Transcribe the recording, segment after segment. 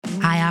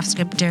Off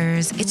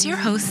Scripters. It's your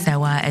host,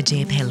 Sewa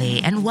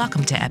Ajay-Pele, and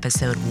welcome to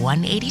episode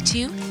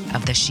 182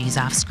 of the She's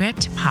Off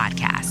Script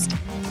podcast.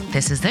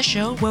 This is the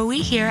show where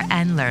we hear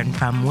and learn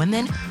from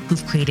women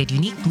who've created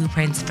unique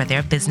blueprints for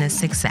their business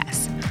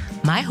success.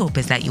 My hope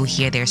is that you'll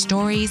hear their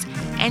stories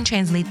and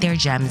translate their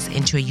gems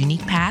into a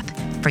unique path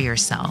for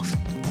yourself.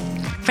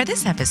 For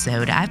this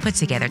episode, I've put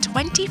together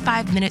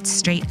 25 minutes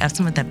straight of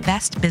some of the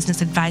best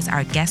business advice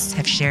our guests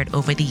have shared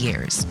over the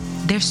years.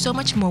 There's so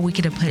much more we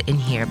could have put in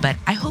here, but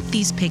I hope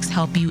these picks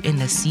help you in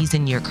the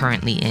season you're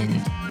currently in.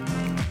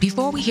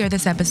 Before we hear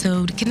this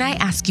episode, can I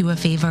ask you a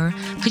favor?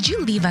 Could you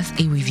leave us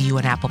a review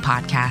on Apple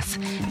Podcasts?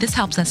 This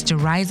helps us to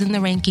rise in the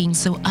rankings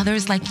so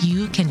others like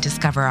you can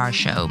discover our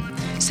show.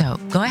 So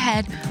go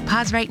ahead,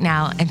 pause right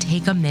now, and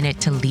take a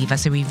minute to leave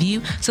us a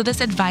review so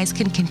this advice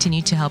can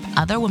continue to help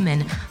other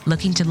women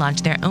looking to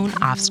launch their own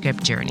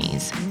off-script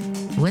journeys.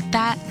 With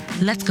that,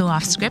 let's go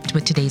off script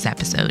with today's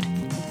episode.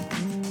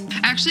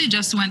 I actually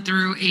just went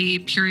through a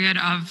period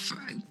of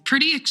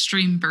pretty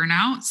extreme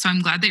burnout. So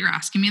I'm glad that you're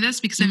asking me this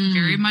because I'm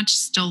very much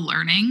still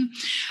learning.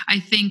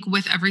 I think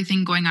with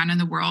everything going on in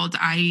the world,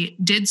 I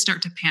did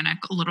start to panic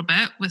a little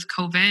bit with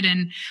COVID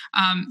and,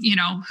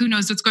 who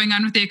knows what's going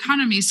on with the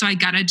economy. So I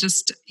got to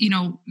just,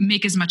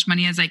 make as much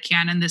money as I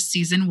can in this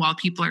season while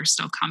people are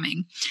still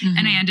coming.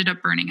 And I ended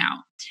up burning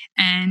out.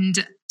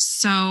 And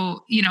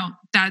so,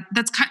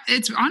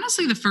 it's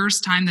honestly the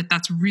first time that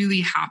that's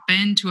really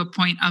happened to a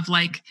point of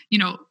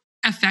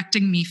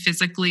affecting me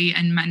physically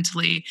and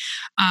mentally.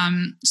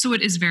 So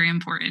it is very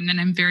important. And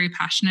I'm very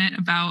passionate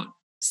about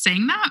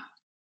saying that.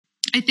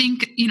 I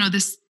think,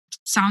 this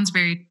sounds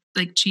very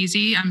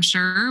cheesy, I'm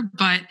sure,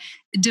 but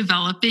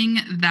developing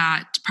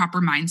that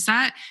proper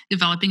mindset,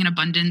 developing an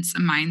abundance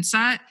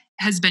mindset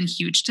has been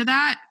huge to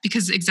that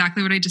because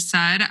exactly what I just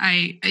said,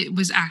 I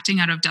was acting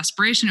out of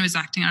desperation. I was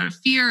acting out of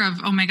fear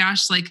of, oh my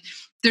gosh,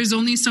 there's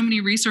only so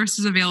many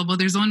resources available.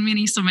 There's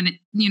only so many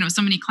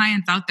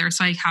clients out there.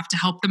 So I have to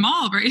help them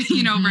all, right?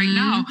 Right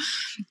now.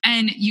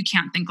 And you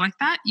can't think like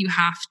that. You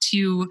have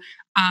to,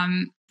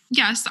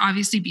 yes,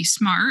 obviously be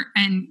smart.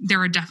 And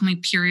there are definitely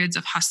periods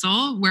of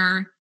hustle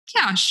where,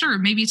 yeah, sure,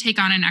 maybe take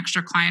on an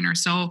extra client or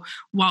so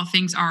while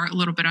things are a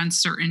little bit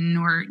uncertain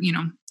or,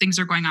 things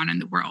are going on in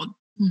the world.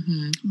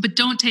 But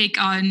don't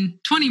take on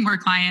 20 more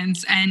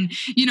clients and,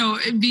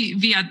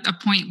 be at a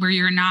point where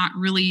you're not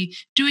really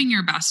doing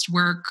your best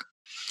work.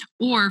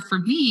 Or for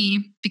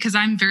me, because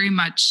I'm very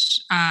much,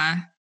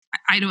 I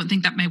don't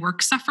think that my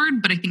work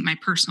suffered, but I think my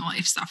personal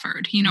life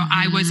suffered.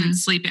 I wasn't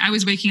sleeping. I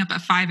was waking up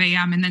at 5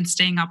 a.m. and then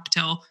staying up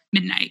till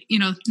midnight,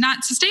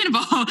 not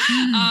sustainable.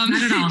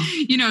 Not at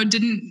all.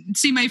 Didn't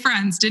see my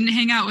friends, didn't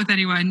hang out with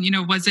anyone,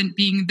 wasn't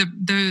being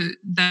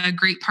the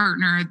great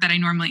partner that I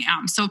normally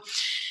am. So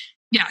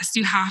yes,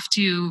 you have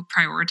to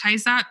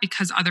prioritize that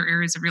because other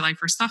areas of your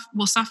life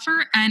will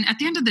suffer. And at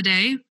the end of the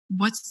day,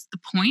 what's the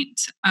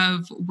point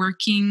of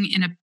working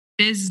in a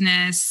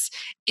business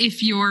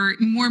if you're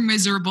more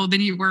miserable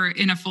than you were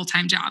in a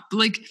full-time job?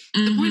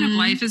 The point of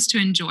life is to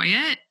enjoy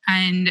it.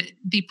 And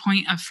the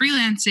point of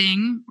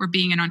freelancing or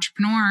being an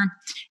entrepreneur,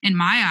 in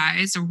my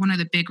eyes, or one of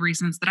the big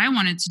reasons that I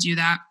wanted to do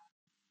that,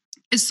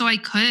 is so I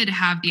could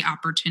have the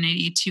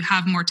opportunity to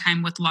have more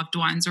time with loved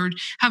ones or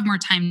have more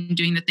time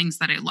doing the things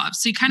that I love.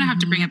 So you kind of have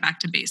to bring it back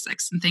to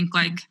basics and think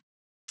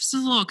this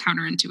is a little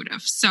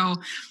counterintuitive. So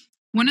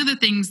one of the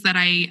things that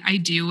I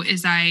do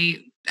is I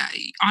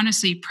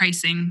honestly,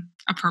 pricing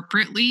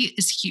appropriately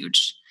is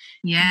huge.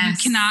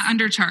 Yes. You cannot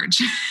undercharge.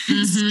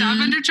 Stop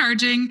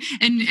undercharging.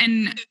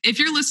 And if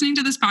you're listening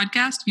to this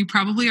podcast, you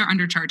probably are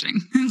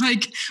undercharging.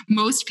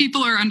 Most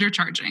people are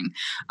undercharging.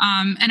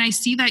 And I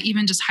see that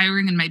even just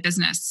hiring in my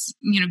business,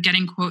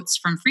 getting quotes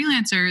from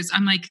freelancers,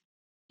 I'm like,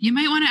 you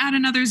might want to add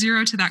another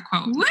 0 to that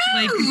quote. Woo!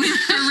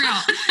 For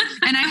real.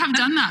 And I have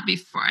done that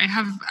before. I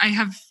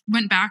have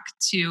went back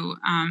to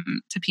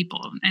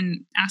people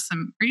and asked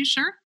them, are you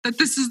sure that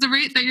this is the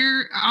rate that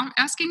you're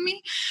asking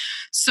me?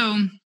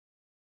 So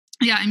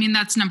yeah,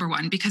 that's number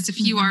one, because if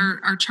you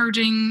are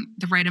charging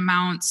the right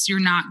amounts, you're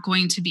not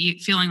going to be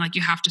feeling like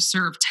you have to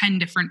serve 10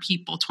 different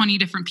people, 20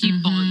 different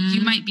people.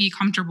 You might be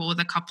comfortable with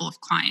a couple of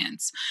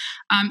clients.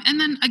 And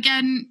then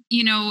again,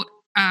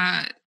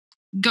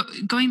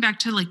 going back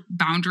to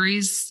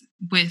boundaries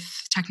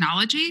with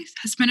technology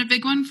has been a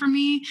big one for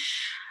me.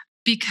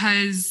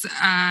 Because,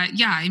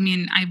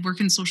 I work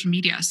in social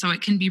media, so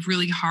it can be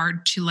really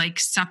hard to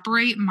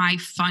separate my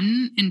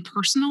fun in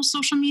personal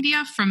social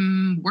media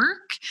from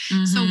work.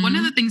 So one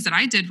of the things that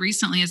I did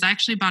recently is I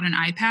actually bought an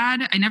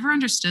iPad. I never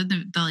understood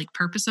the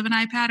purpose of an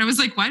iPad. I was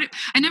like,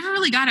 I never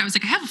really got it. I was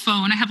like, I have a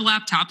phone, I have a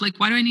laptop.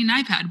 Why do I need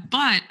an iPad?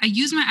 But I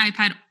use my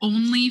iPad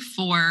only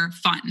for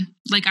fun.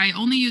 I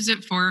only use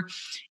it for,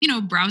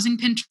 browsing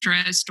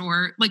Pinterest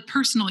or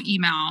personal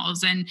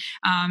emails. And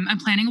I'm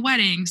planning a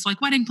wedding. So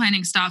wedding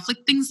planning stuff,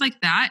 things like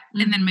that.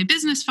 And then my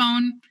business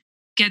phone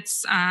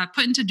gets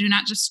put into do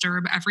not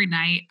disturb every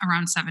night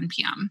around 7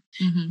 p.m.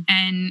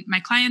 And my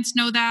clients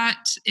know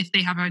that if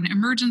they have an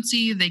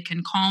emergency, they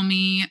can call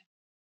me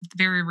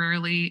very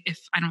rarely, if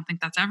I don't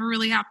think that's ever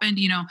really happened,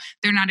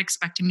 they're not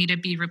expecting me to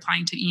be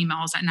replying to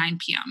emails at 9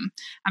 p.m.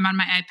 I'm on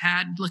my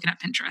iPad looking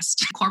at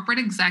Pinterest. Corporate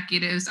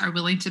executives are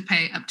willing to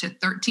pay up to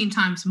 13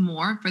 times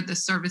more for the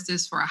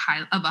services for a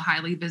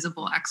highly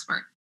visible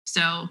expert.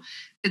 So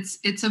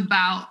it's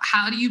about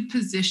how do you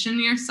position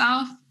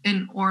yourself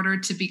in order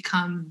to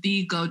become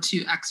the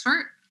go-to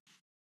expert.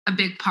 A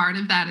big part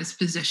of that is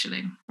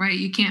positioning, right?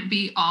 You can't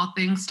be all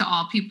things to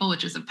all people,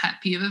 which is a pet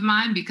peeve of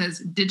mine, because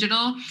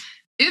digital,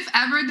 if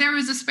ever there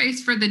is a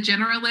space for the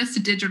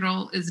generalist,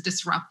 digital is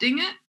disrupting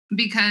it.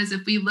 Because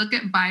if we look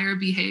at buyer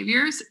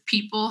behaviors,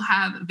 people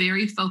have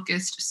very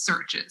focused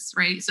searches,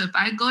 right? So if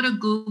I go to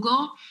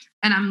Google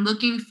and I'm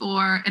looking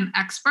for an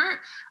expert,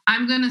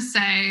 I'm going to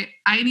say,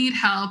 I need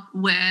help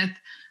with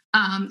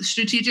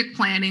strategic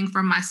planning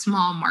for my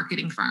small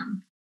marketing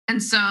firm.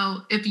 And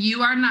so if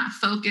you are not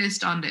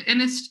focused on the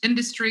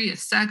industry, a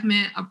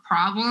segment, a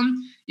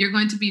problem, you're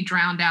going to be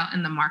drowned out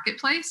in the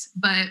marketplace.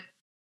 But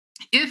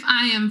if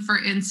I am, for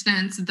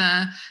instance,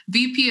 the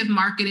VP of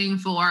marketing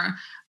for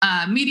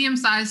a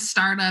medium-sized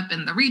startup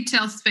in the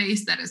retail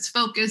space that is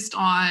focused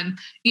on,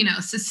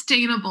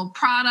 sustainable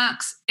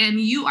products,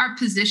 and you are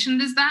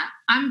positioned as that,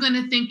 I'm going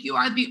to think you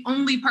are the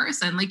only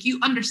person. Like, you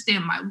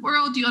understand my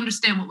world, you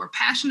understand what we're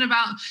passionate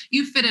about,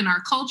 you fit in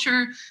our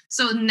culture.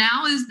 So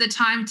now is the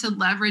time to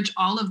leverage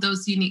all of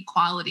those unique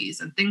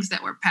qualities and things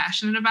that we're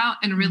passionate about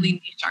and really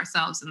niche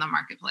ourselves in the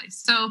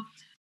marketplace. So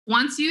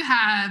once you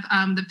have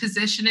the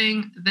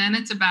positioning, then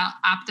it's about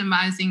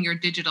optimizing your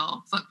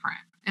digital footprint.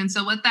 And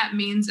so what that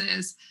means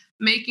is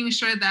making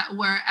sure that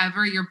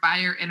wherever your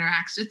buyer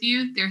interacts with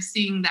you, they're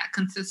seeing that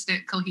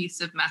consistent,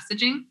 cohesive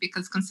messaging,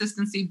 because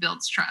consistency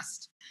builds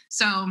trust.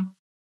 So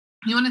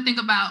you want to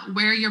think about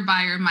where your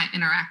buyer might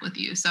interact with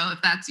you. So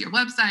if that's your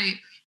website,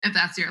 if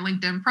that's your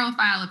LinkedIn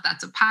profile, if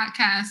that's a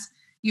podcast,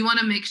 you want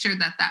to make sure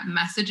that that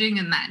messaging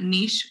and that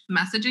niche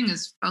messaging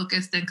is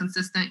focused and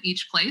consistent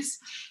each place.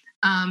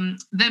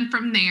 Then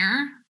from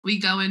there, we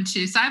go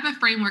into, so I have a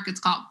framework, it's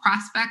called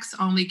Prospects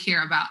Only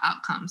Care About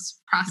Outcomes.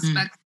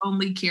 Prospects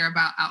only care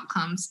about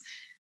outcomes.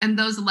 And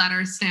those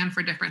letters stand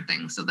for different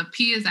things. So the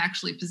P is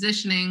actually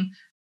positioning,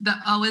 the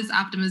O is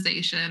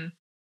optimization,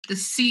 the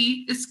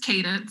C is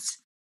cadence,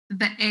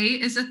 the A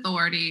is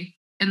authority,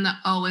 and the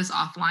O is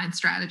offline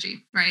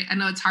strategy, right? I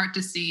know it's hard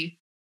to see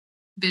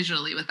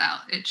visually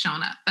without it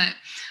showing up, but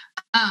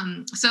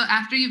so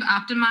after you've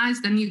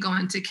optimized, then you go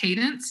into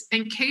cadence,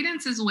 and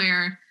cadence is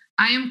where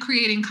I am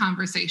creating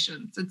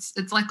conversations.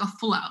 It's like a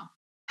flow.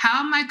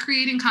 How am I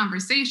creating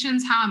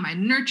conversations? How am I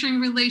nurturing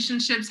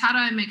relationships? How do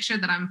I make sure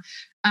that I'm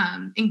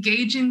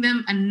engaging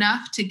them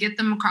enough to get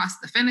them across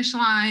the finish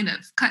line of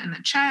cutting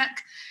a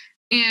check?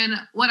 And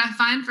what I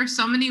find for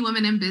so many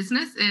women in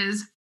business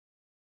is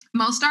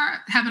most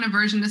have an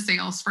aversion to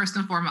sales, first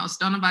and foremost.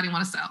 Don't nobody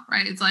want to sell,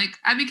 right? It's like,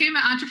 I became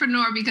an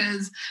entrepreneur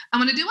because I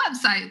want to do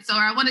websites, or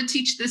I want to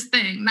teach this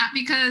thing, not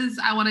because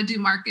I want to do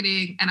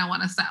marketing and I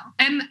want to sell.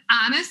 And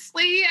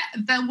honestly,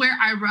 where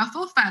I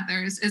ruffle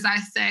feathers is I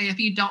say, if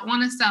you don't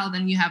want to sell,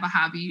 then you have a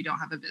hobby, you don't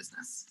have a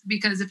business.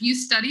 Because if you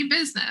study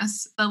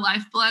business, the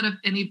lifeblood of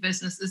any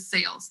business is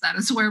sales. That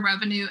is where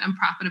revenue and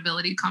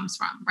profitability comes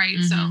from, right?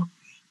 So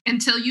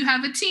until you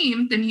have a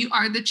team, then you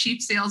are the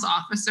chief sales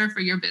officer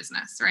for your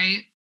business,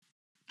 right?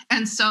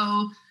 And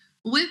so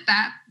with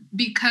that,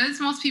 because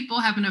most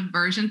people have an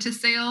aversion to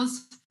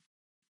sales,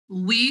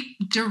 we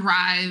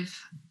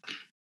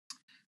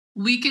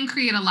can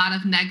create a lot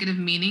of negative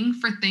meaning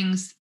for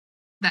things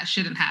that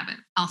shouldn't have it.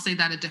 I'll say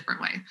that a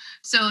different way.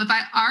 So if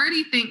I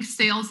already think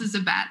sales is a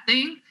bad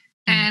thing,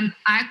 and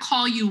I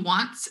call you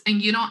once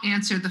and you don't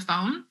answer the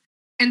phone,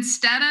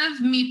 instead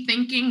of me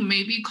thinking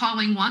maybe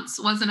calling once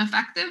wasn't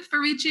effective for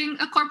reaching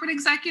a corporate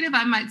executive,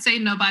 I might say,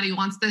 nobody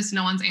wants this.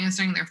 No one's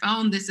answering their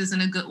phone. This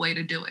isn't a good way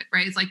to do it,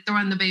 right? It's like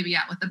throwing the baby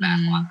out with the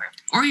bathwater.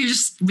 Or you're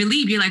just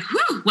relieved. You're like,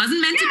 whew, wasn't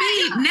meant to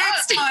be.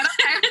 Next. Oh,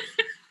 okay.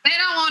 They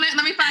don't want it.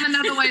 Let me find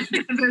another way to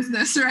get the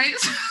business, right?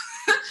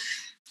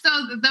 So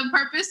the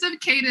purpose of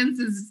cadence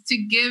is to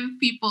give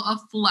people a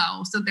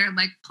flow. So they're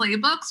like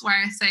playbooks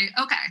where I say,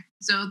 okay,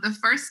 so the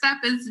first step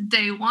is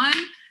day one,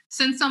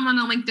 send someone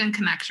a LinkedIn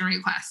connection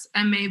request.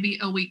 And maybe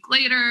a week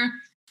later,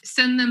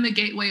 send them a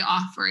gateway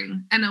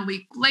offering. And a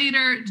week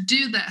later,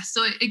 do this.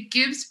 So it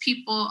gives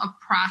people a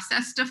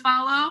process to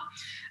follow.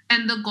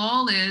 And the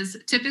goal is,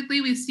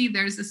 typically we see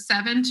there's a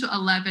 7 to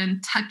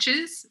 11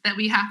 touches that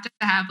we have to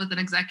have with an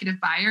executive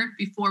buyer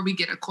before we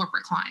get a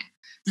corporate client.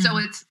 So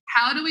it's,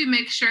 how do we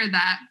make sure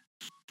that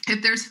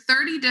if there's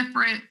 30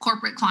 different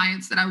corporate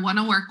clients that I want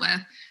to work with,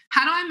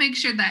 how do I make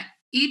sure that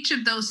each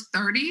of those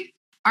 30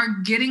 are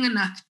getting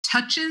enough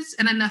touches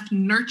and enough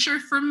nurture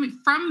from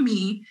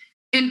me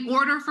in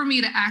order for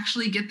me to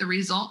actually get the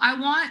result I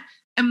want?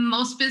 And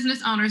most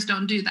business owners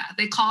don't do that.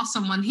 They call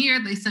someone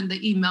here, they send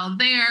the email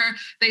there,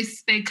 they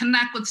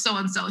connect with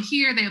so-and-so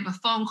here, they have a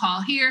phone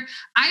call here.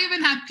 I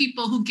even have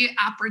people who get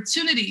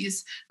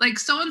opportunities, like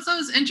so-and-so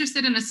is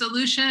interested in a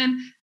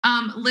solution.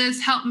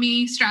 Liz, help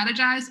me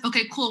strategize.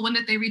 Okay, cool. When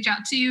did they reach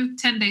out to you?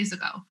 10 days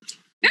ago.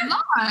 Yeah.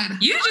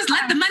 Lord, You just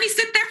let the money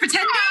sit there for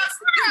 10 days?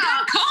 It's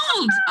gone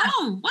cold.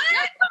 Oh, what? You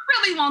don't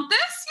really want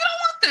this. You don't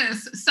want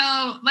this.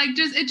 So like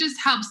it just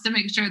helps to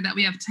make sure that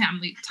we have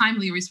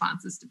timely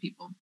responses to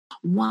people.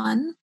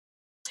 One,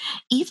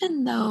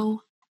 even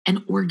though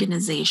an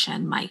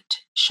organization might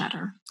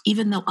shutter,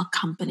 even though a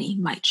company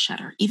might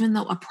shutter, even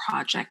though a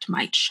project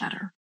might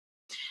shutter,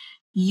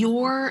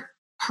 your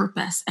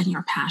purpose and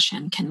your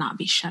passion cannot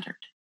be shuttered.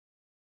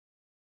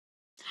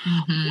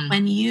 Mm-hmm.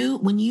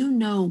 When you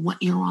know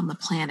what you're on the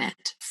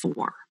planet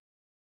for,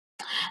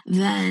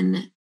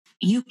 then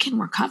you can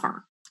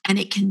recover, and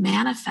it can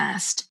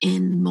manifest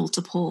in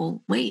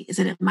multiple ways.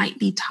 And it might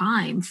be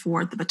time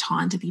for the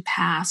baton to be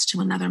passed to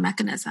another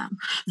mechanism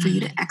for you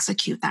to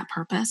execute that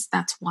purpose.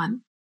 That's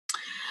one.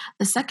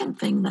 The second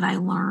thing that I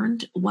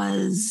learned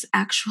was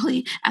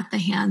actually at the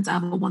hands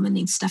of a woman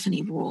named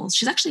Stephanie Rules.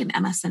 She's actually an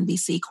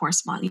MSNBC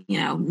correspondent,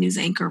 news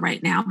anchor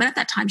right now. But at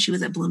that time, she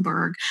was at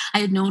Bloomberg. I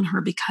had known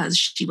her because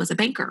she was a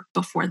banker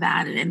before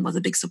that and was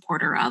a big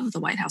supporter of the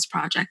White House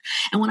Project.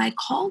 And when I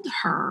called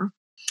her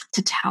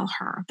to tell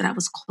her that I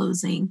was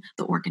closing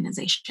the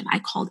organization, I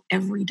called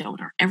every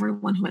donor,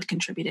 everyone who had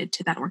contributed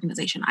to that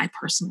organization. I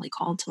personally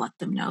called to let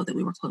them know that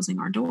we were closing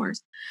our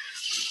doors.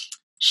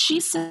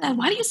 She said,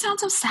 "Why do you sound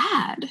so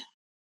sad?"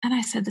 And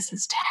I said, "This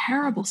is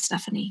terrible,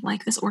 Stephanie.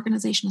 Like, this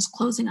organization is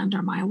closing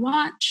under my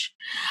watch.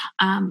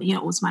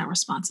 It was my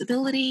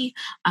responsibility.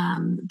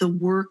 The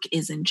work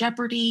is in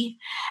jeopardy."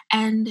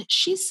 And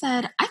she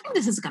said, "I think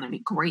this is going to be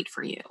great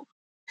for you."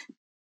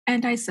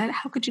 And I said,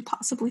 "How could you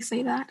possibly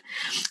say that?"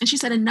 And she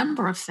said a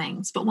number of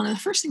things. But one of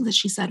the first things that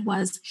she said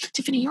was,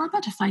 "Tiffany, you're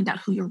about to find out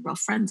who your real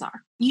friends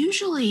are.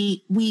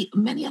 Usually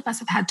many of us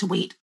have had to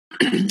wait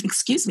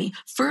excuse me,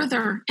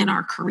 further in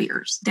our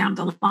careers down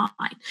the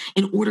line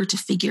in order to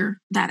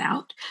figure that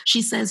out."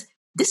 She says,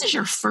 "This is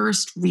your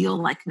first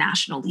real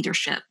national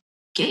leadership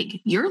gig.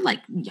 You're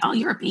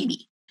a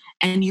baby.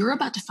 And you're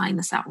about to find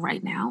this out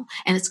right now.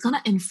 And it's going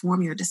to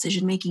inform your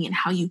decision-making and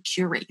how you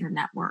curate your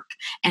network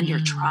and your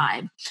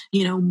tribe,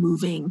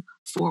 moving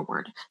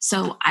forward."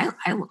 So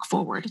I look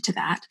forward to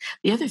that.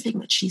 The other thing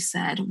that she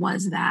said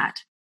was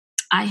that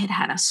I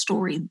had a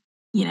story,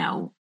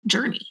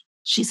 journey.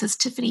 She says,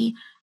 "Tiffany,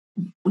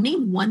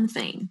 name one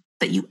thing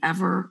that you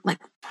ever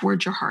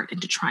poured your heart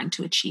into trying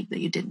to achieve that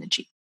you didn't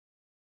achieve."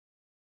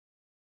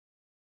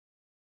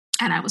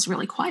 And I was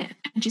really quiet.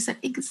 And she said,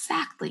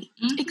 "Exactly.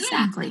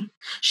 Exactly."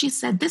 She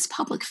said, "This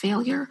public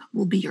failure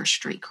will be your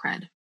street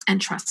cred. And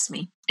trust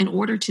me, in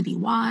order to be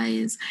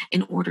wise,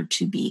 in order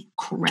to be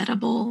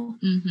credible,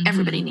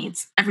 everybody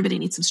needs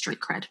some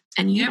street cred.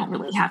 And you don't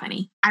really have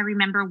any." I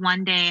remember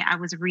one day I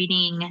was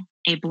reading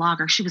a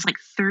blogger. She was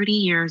 30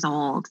 years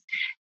old.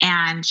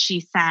 And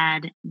she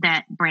said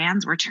that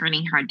brands were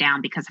turning her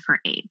down because of her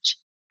age.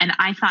 And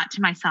I thought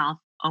to myself,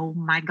 oh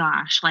my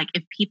gosh,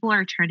 if people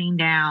are turning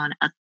down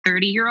a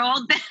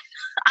 30-year-old, then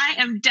I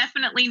am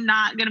definitely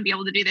not going to be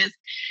able to do this.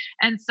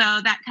 And so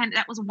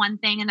that was one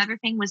thing. Another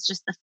thing was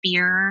just the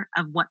fear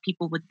of what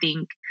people would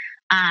think.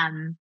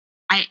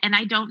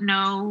 I don't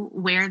know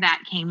where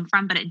that came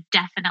from, but it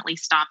definitely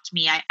stopped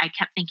me. I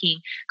kept thinking,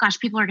 gosh,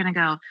 people are going to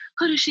go,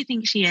 who does she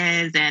think she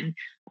is? And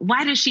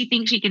why does she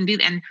think she can do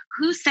that? And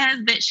who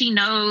says that she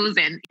knows?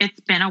 And it's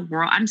been a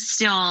whirl. I'm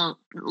still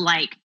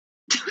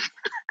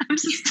I'm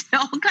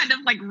still kind of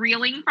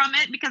reeling from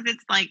it because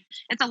it's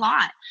a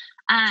lot.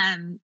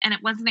 And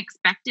it wasn't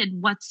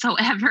expected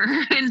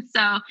whatsoever. And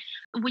so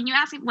when you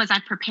ask me, was I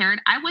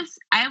prepared? I would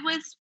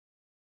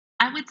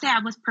say I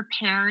was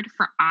prepared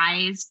for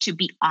eyes to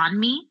be on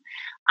me,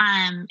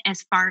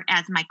 as far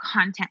as my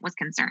content was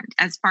concerned,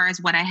 as far as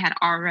what I had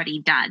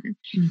already done.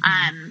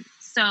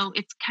 So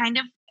it's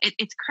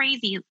it's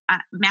crazy.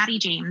 Maddie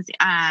James,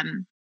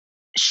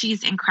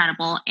 she's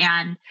incredible.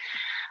 And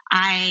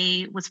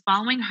I was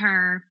following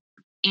her,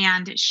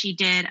 and she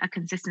did a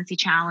consistency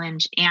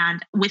challenge.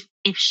 And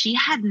if she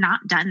had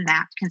not done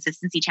that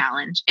consistency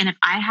challenge, and if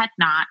I had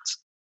not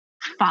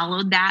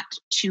followed that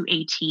to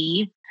a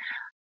T,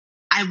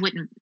 I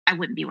wouldn't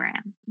be where I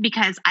am,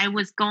 because I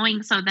was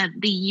going, so that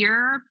the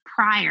year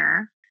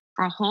prior,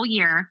 for a whole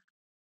year,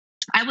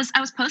 I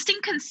was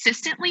posting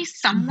consistently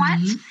somewhat,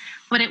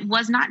 but it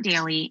was not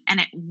daily, and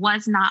it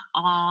was not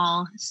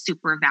all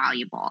super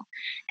valuable.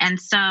 And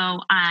so,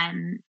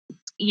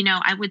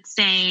 I would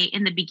say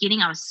in the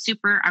beginning, I was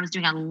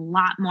doing a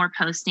lot more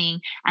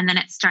posting, and then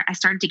I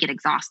started to get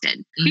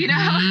exhausted.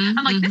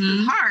 I'm like, this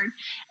is hard.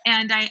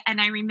 And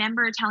I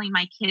remember telling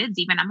my kids,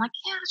 even, I'm like,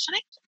 yeah, should I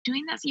keep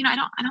doing this? I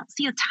don't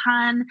see a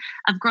ton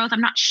of growth.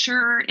 I'm not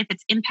sure if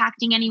it's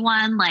impacting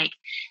anyone.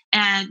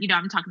 And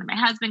I'm talking to my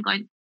husband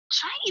going,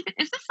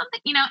 is this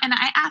something, and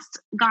I asked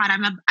God,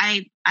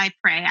 I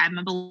pray, I'm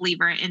a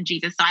believer in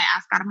Jesus. So I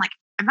asked God, I'm like,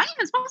 am I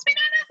even supposed to be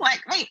doing this?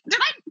 Wait, did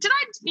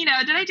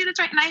I do this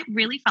right? And I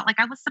really felt like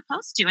I was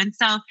supposed to. And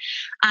so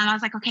I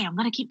was like, okay, I'm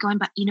going to keep going,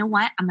 but you know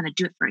what? I'm going to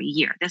do it for a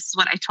year. This is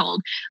what I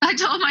told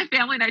my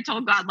family, and I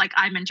told God,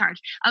 I'm in charge.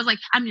 I was like,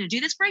 I'm going to do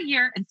this for a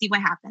year and see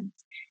what happens.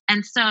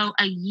 And so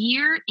a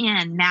year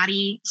in,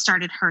 Maddie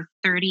started her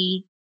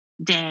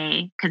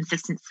 30-day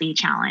consistency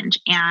challenge.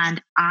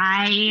 And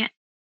I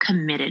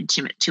committed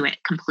to it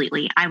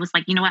completely. I was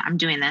like, you know what, I'm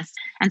doing this.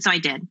 And so I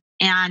did.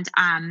 And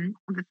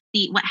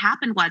what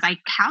happened was I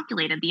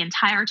calculated the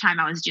entire time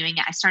I was doing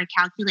it. I started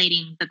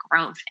calculating the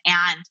growth.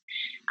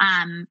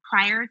 And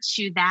prior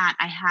to that,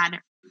 I had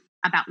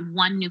about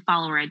 1 new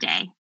follower a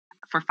day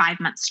for 5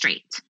 months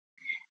straight.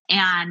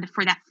 And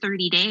for that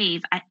 30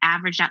 days, I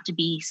averaged out to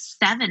be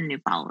 7 new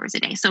followers a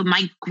day. So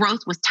my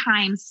growth was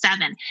times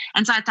 7.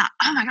 And so I thought,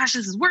 oh my gosh,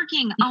 this is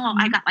working. Oh,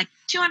 I got like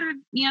 200,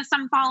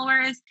 some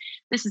followers.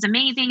 This is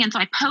amazing. And so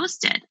I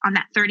posted on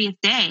that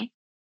 30th day.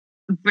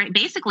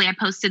 Basically, I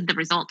posted the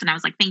results and I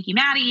was like, thank you,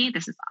 Maddie.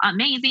 This is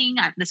amazing.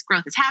 This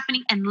growth is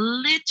happening. And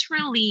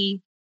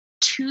literally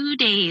 2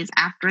 days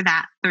after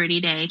that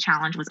 30-day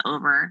challenge was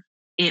over,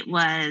 it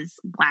was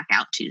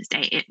Blackout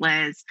Tuesday. It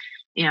was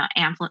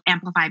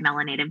amplified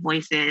melanated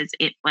voices.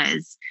 It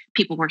was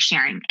people were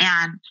sharing,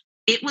 and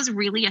it was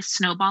really a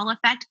snowball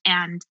effect.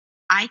 And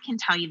I can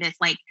tell you this,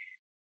 like,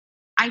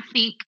 I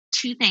think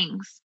 2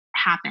 things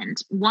happened.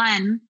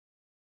 One,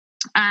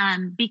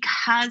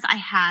 because I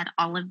had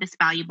all of this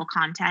valuable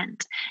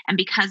content and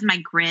because my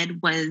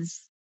grid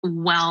was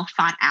well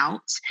thought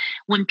out,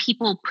 when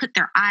people put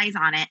their eyes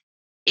on it,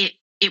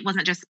 it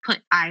wasn't just put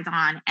eyes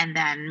on and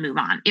then move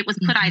on. It was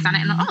put eyes on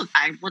it and,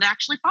 I would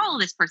actually follow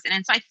this person.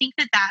 And so I think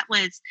that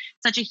was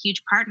such a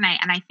huge part. And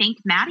I thank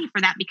Maddie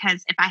for that,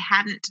 because if I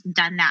hadn't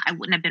done that, I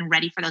wouldn't have been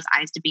ready for those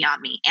eyes to be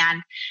on me.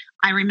 And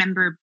I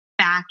remember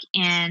back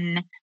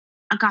in,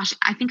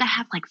 I think I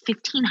had like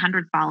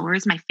 1,500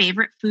 followers. My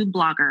favorite food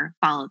blogger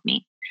followed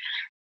me.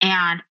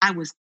 And I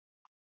was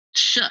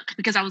shook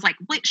because I was like,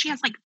 wait, she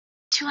has like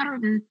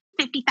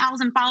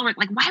 250,000 followers.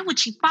 Like, why would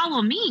she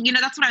follow me?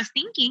 That's what I was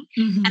thinking.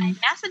 Mm-hmm. And I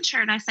messaged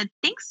her and I said,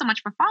 thanks so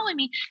much for following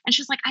me. And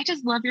she's like, I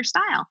just love your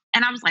style.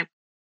 And I was like,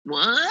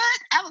 what?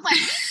 I was like,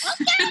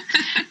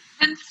 okay.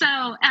 And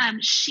so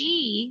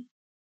she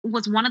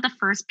was one of the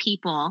first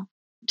people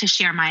to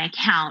share my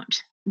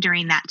account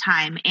during that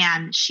time.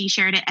 And she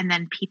shared it. And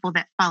then people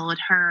that followed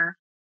her,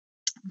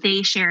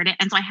 they shared it.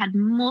 And so I had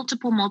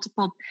multiple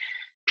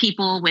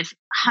people with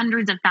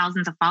hundreds of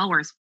thousands of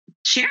followers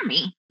share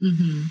me.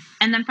 Mm-hmm.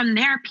 And then from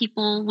there,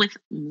 people with,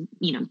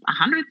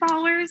 100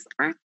 followers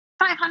or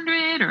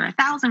 500 or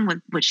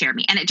 1,000 would share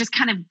me. And it just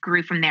kind of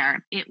grew from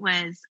there. It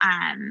was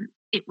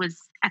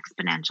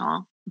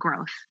exponential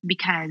growth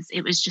because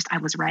it was just, I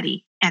was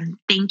ready. And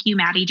thank you,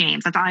 Maddie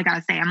James. That's all I got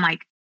to say. I'm like,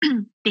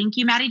 thank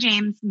you, Maddie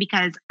James,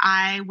 because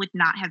I would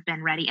not have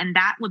been ready. And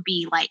that would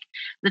be like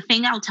the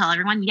thing I'll tell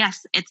everyone.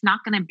 Yes, it's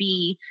not going to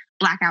be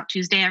Blackout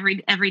Tuesday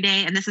every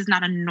day. And this is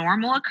not a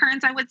normal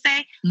occurrence, I would say.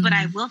 Mm-hmm. But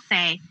I will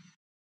say,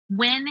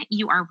 when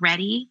you are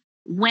ready,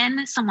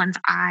 when someone's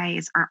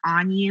eyes are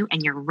on you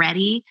and you're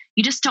ready,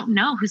 you just don't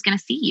know who's going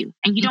to see you,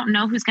 and you don't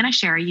know who's going to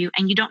share you,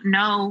 and you don't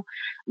know,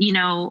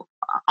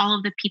 all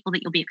of the people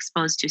that you'll be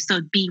exposed to. So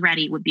be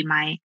ready would be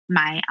my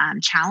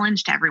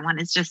challenge to everyone,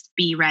 is just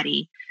be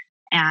ready.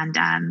 And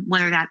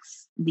whether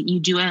that's that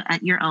you do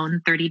your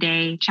own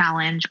 30-day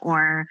challenge,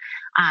 or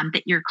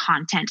that your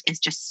content is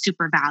just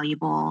super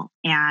valuable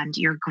and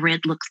your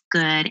grid looks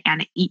good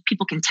and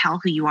people can tell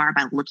who you are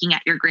by looking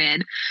at your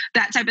grid,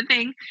 that type of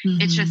thing.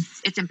 Mm-hmm.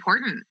 It's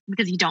important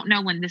because you don't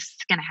know when this is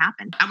going to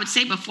happen. I would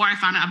say before I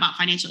found out about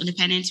financial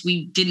independence,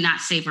 we did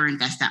not save or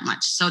invest that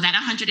much. So that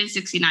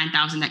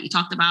 $169,000 that you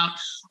talked about,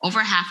 over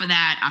half of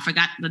that, I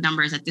forgot the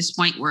numbers at this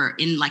point, were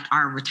in like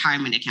our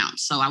retirement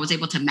accounts. So I was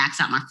able to max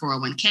out my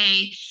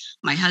 401k.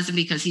 My husband,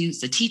 because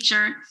he's a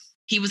teacher,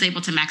 he was able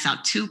to max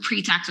out 2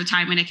 pre-tax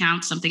retirement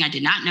accounts, something I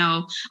did not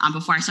know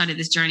before I started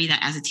this journey, that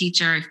as a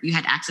teacher, if you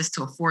had access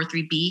to a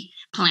 403B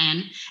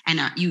plan, and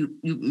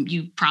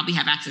you probably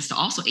have access to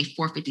also a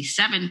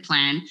 457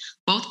 plan,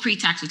 both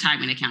pre-tax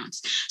retirement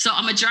accounts. So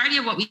a majority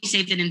of what we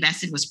saved and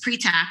invested was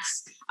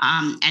pre-tax.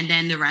 And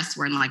then the rest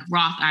were in like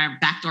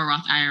backdoor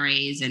Roth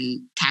IRAs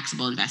and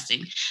taxable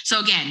investing. So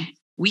again,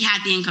 we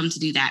had the income to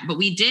do that, but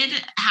we did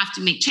have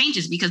to make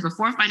changes because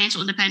before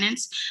financial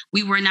independence,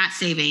 we were not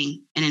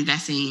saving and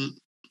investing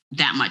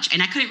that much.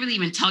 And I couldn't really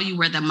even tell you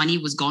where the money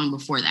was going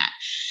before that.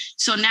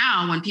 So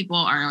now when people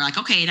are like,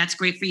 okay, that's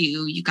great for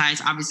you. You guys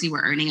obviously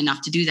were earning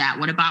enough to do that.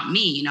 What about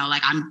me?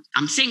 Like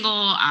I'm single,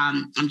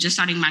 I'm just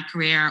starting my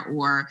career,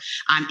 or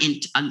I'm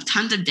in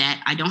tons of debt.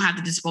 I don't have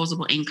the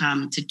disposable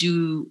income to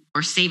do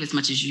or save as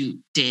much as you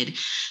did.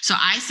 So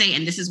I say,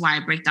 and this is why I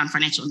break down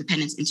financial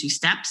independence into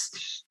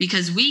steps,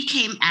 because we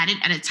came at it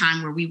at a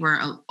time where we were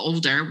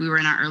older. We were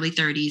in our early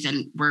 30s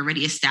and we're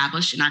already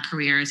established in our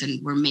careers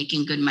and we're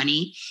making good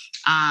money.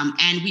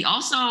 And we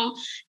also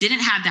didn't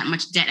have that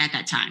much debt at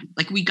that time.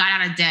 Like we got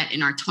out of debt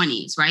in our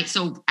 20s, right?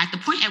 So at the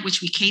point at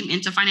which we came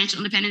into financial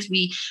independence,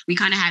 we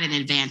kind of had an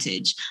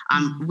advantage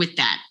with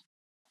that.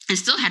 and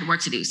still had work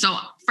to do. So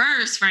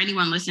first, for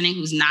anyone listening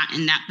who's not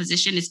in that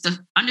position, is to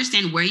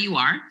understand where you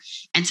are.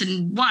 And to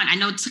one, I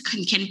know it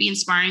can be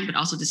inspiring, but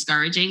also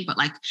discouraging, but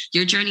like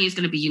your journey is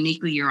going to be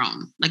uniquely your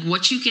own. Like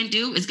what you can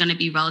do is going to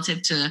be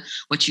relative to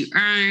what you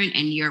earn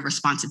and your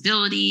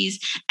responsibilities.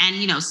 And,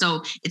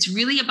 so it's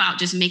really about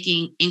just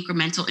making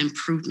incremental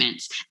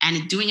improvements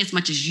and doing as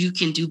much as you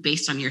can do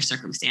based on your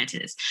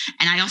circumstances.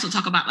 And I also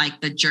talk about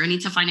like the journey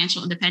to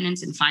financial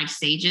independence in 5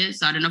 stages.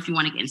 So I don't know if you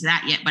want to get into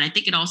that yet, but I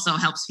think it also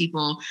helps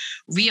people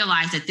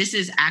realize that this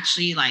is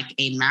actually like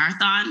a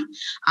marathon.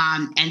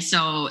 And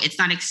so it's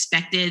not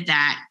expected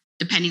that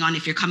depending on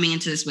if you're coming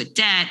into this with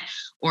debt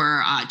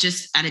or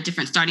just at a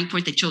different starting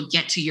point, that you'll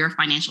get to your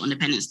financial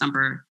independence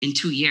number in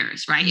 2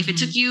 years, right? Mm-hmm. If it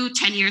took you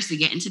 10 years to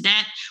get into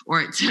debt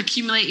or to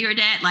accumulate your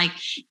debt, like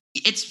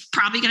it's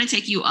probably going to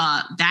take you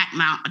that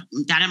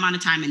amount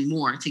of time and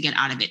more to get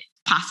out of it.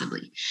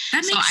 Possibly.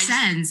 That makes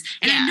sense.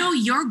 And I know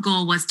your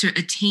goal was to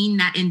attain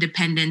that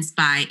independence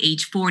by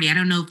age 40. I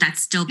don't know if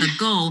that's still the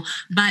goal,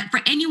 but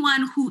for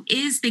anyone who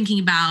is thinking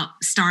about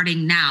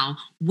starting now,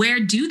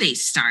 where do they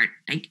start?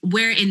 Like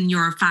where in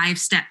your 5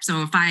 steps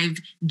or 5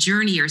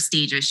 journey or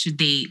stages should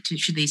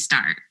they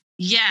start?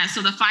 Yeah,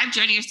 so the 5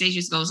 journey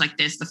stages goes like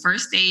this. The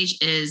first stage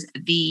is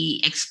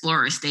the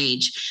explorer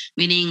stage,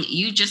 meaning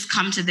you just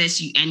come to this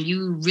and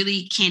you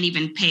really can't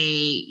even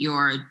pay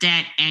your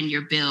debt and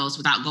your bills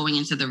without going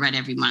into the red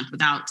every month,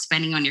 without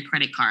spending on your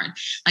credit card.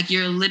 Like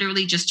you're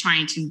literally just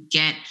trying to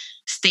get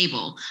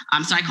stable.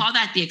 So I call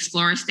that the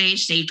explorer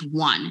stage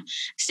 1.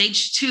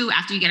 Stage 2,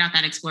 after you get out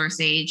that explorer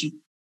stage,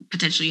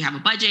 potentially you have a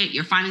budget,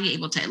 you're finally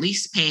able to at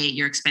least pay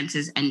your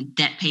expenses and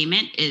debt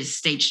payment, is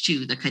stage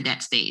 2, the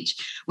cadet stage,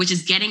 which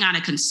is getting out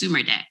of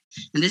consumer debt.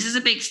 And this is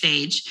a big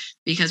stage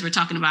because we're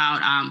talking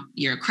about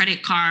your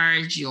credit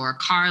cards, your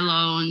car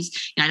loans.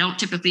 I don't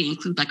typically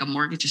include like a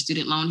mortgage or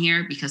student loan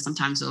here because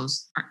sometimes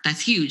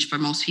that's huge for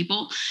most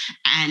people.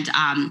 And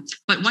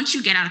but once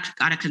you get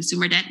out of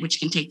consumer debt, which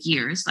can take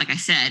years, like I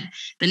said,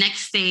 the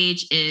next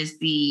stage is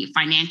the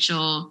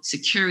financial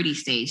security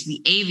stage,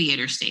 the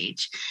aviator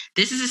stage.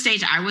 This is a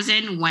stage I was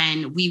in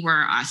when we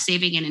were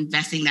saving and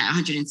investing that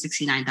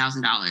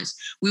 $169,000.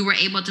 We were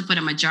able to put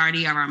a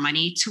majority of our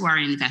money to our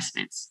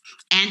investments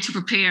and to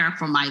prepare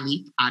for my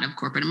leap out of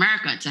corporate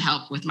America to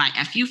help with my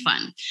FU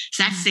fund.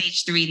 So that's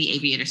stage 3, the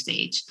aviator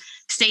stage.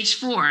 Stage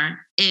 4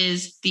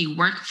 is the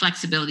work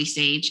flexibility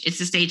stage. It's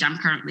the stage I'm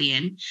currently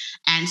in.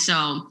 And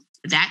so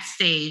that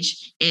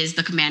stage is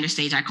the commander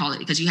stage, I call it,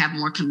 because you have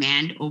more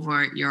command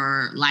over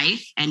your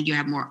life and you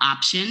have more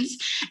options.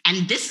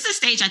 And this is a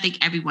stage I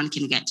think everyone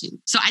can get to.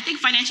 So I think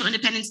financial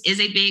independence is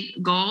a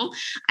big goal.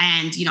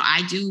 And,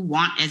 I do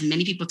want as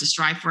many people to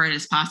strive for it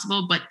as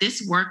possible. But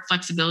this work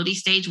flexibility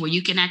stage where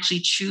you can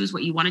actually choose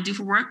what you want to do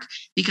for work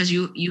because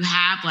you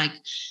have like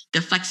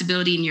the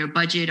flexibility in your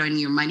budget or in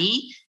your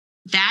money,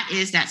 that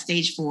is that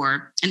stage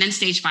 4. And then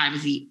stage 5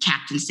 is the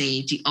captain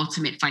stage, the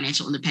ultimate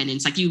financial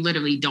independence. Like you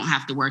literally don't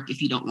have to work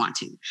if you don't want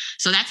to.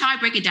 So that's how I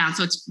break it down.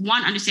 So it's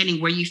 1,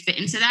 understanding where you fit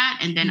into that,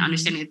 and then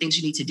understanding the things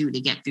you need to do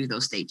to get through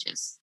those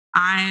stages.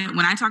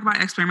 When I talk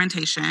about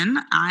experimentation,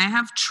 I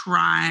have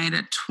tried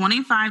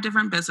 25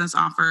 different business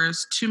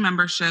offers, 2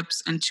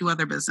 memberships, and 2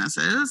 other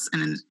businesses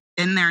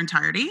in their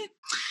entirety.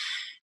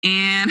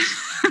 And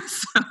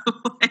so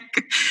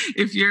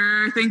if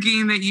you're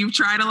thinking that you've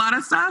tried a lot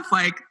of stuff,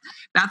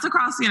 that's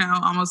across,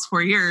 almost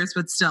 4 years,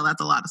 but still that's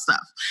a lot of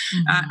stuff.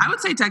 I would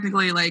say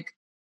technically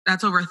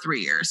that's over 3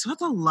 years. So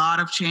that's a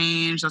lot of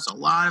change. That's a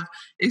lot of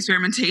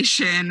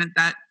experimentation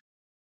that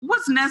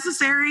was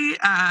necessary.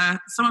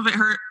 Some of it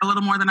hurt a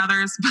little more than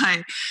others,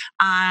 but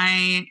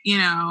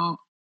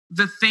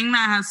the thing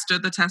that has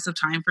stood the test of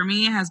time for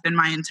me has been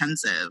my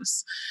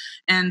intensives.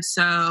 And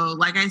so,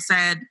 like I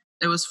said,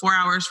 it was 4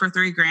 hours for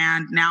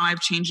 $3,000. Now I've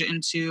changed it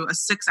into a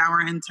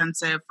 6-hour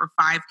intensive for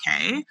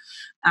 $5,000.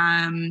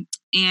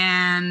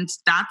 And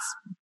that's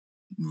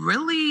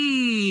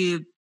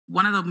really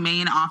one of the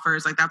main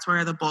offers. That's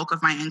where the bulk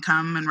of my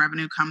income and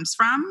revenue comes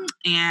from.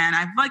 And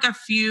I've a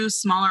few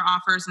smaller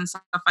offers and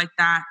stuff like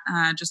that,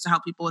 just to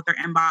help people with their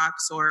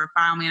inbox or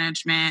file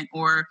management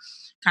or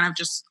kind of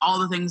just all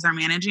the things they're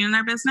managing in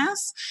their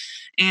business.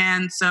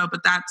 And so,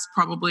 but that's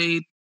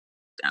probably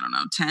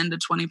 10 to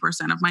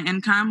 20% of my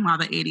income, while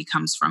the 80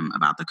 comes from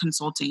about the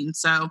consulting.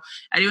 So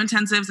I do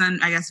intensives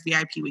and I guess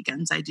VIP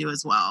weekends I do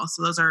as well.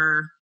 So those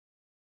are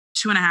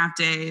 2.5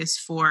 days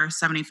for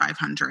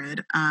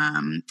 $7,500.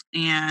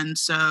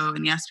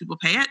 And yes, people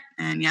pay it.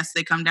 And yes,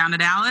 they come down to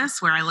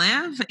Dallas where I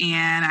live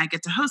and I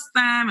get to host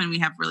them and we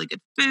have really good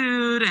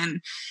food.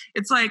 And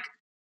it's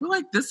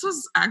we're this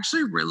was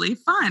actually really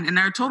fun. And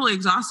they're totally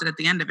exhausted at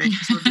the end of it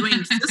because we're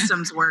doing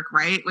systems work,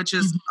 right? Which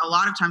is a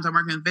lot of times I'm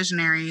working with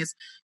visionaries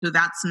who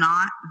that's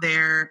not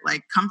their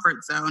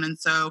comfort zone. And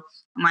so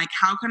I'm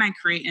how can I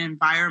create an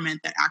environment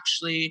that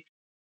actually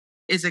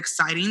is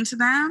exciting to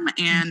them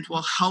and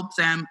will help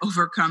them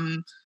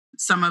overcome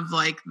some of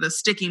the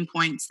sticking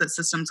points that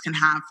systems can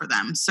have for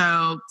them.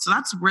 So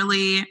that's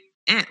really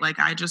it.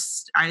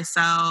 I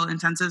sell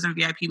intensives and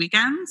VIP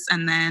weekends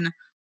and then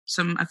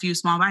a few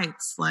small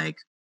bites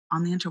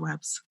on the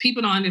interwebs.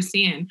 People don't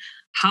understand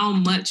how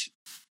much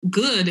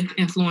good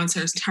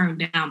influencers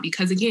turn down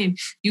because, again,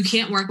 you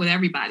can't work with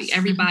everybody.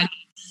 Everybody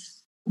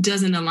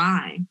doesn't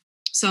align.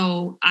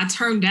 So I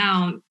turned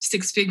down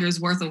 6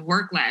 figures worth of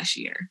work last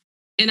year.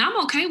 And I'm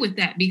okay with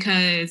that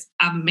because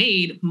I've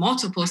made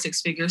multiple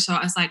 6 figures. So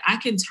it's like I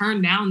can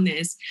turn down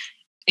this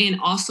and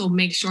also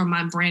make sure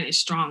my brand is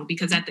strong,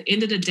 because at the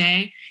end of the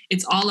day,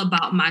 it's all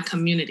about my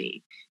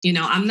community. You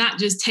know, I'm not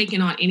just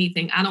taking on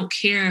anything. I don't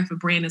care if a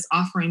brand is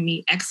offering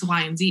me X,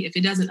 Y, and Z. If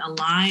it doesn't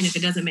align, if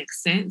it doesn't make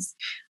sense,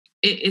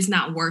 it's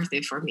not worth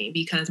it for me,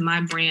 because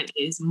my brand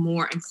is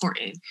more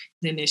important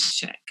than this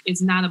check.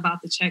 It's not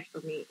about the check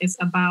for me. It's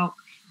about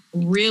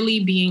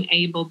really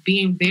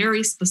being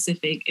very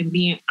specific and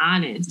being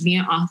honest,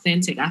 being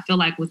authentic. I feel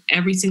like with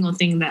every single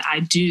thing that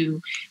I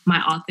do,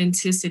 my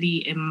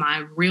authenticity and my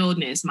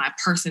realness, my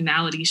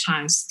personality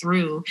shines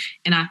through.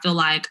 And I feel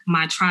like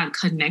my tribe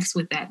connects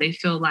with that. They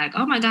feel like,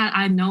 oh my God,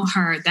 I know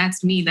her.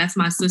 That's me. That's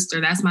my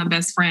sister. That's my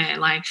best friend.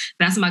 Like,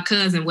 that's my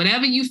cousin.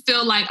 Whatever you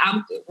feel like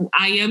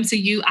I am to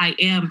you, I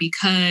am,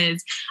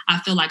 because I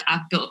feel like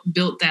I've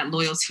built that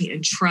loyalty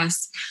and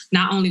trust,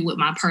 not only with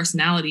my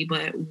personality,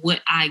 but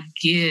what I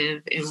give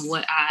and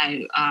what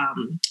I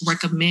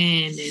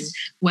recommend and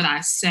what I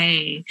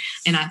say.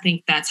 And I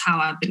think that's how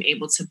I've been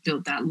able to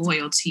build that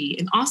loyalty.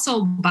 And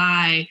also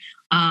by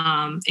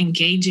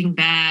engaging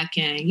back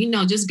and, you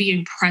know, just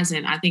being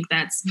present. I think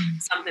that's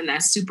something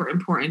that's super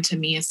important to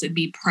me, is to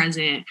be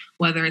present,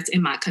 whether it's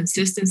in my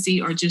consistency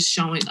or just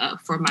showing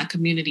up for my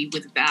community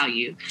with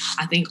value.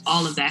 I think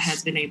all of that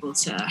has been able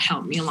to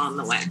help me along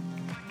the way.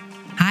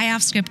 Hi,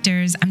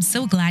 Off-Scripters. I'm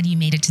so glad you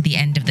made it to the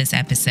end of this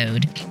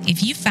episode.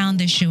 If you found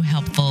this show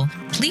helpful,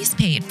 please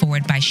pay it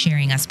forward by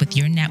sharing us with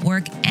your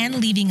network and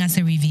leaving us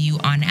a review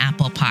on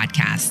Apple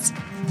Podcasts.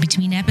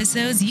 Between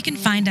episodes, you can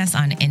find us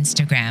on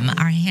Instagram.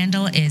 Our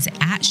handle is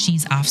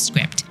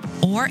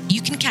 @She'sOffScript, or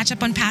you can catch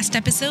up on past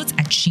episodes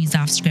at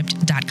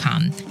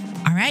she'soffscript.com.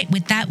 All right,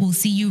 with that, we'll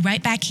see you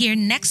right back here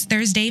next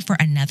Thursday for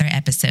another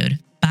episode.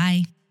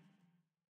 Bye.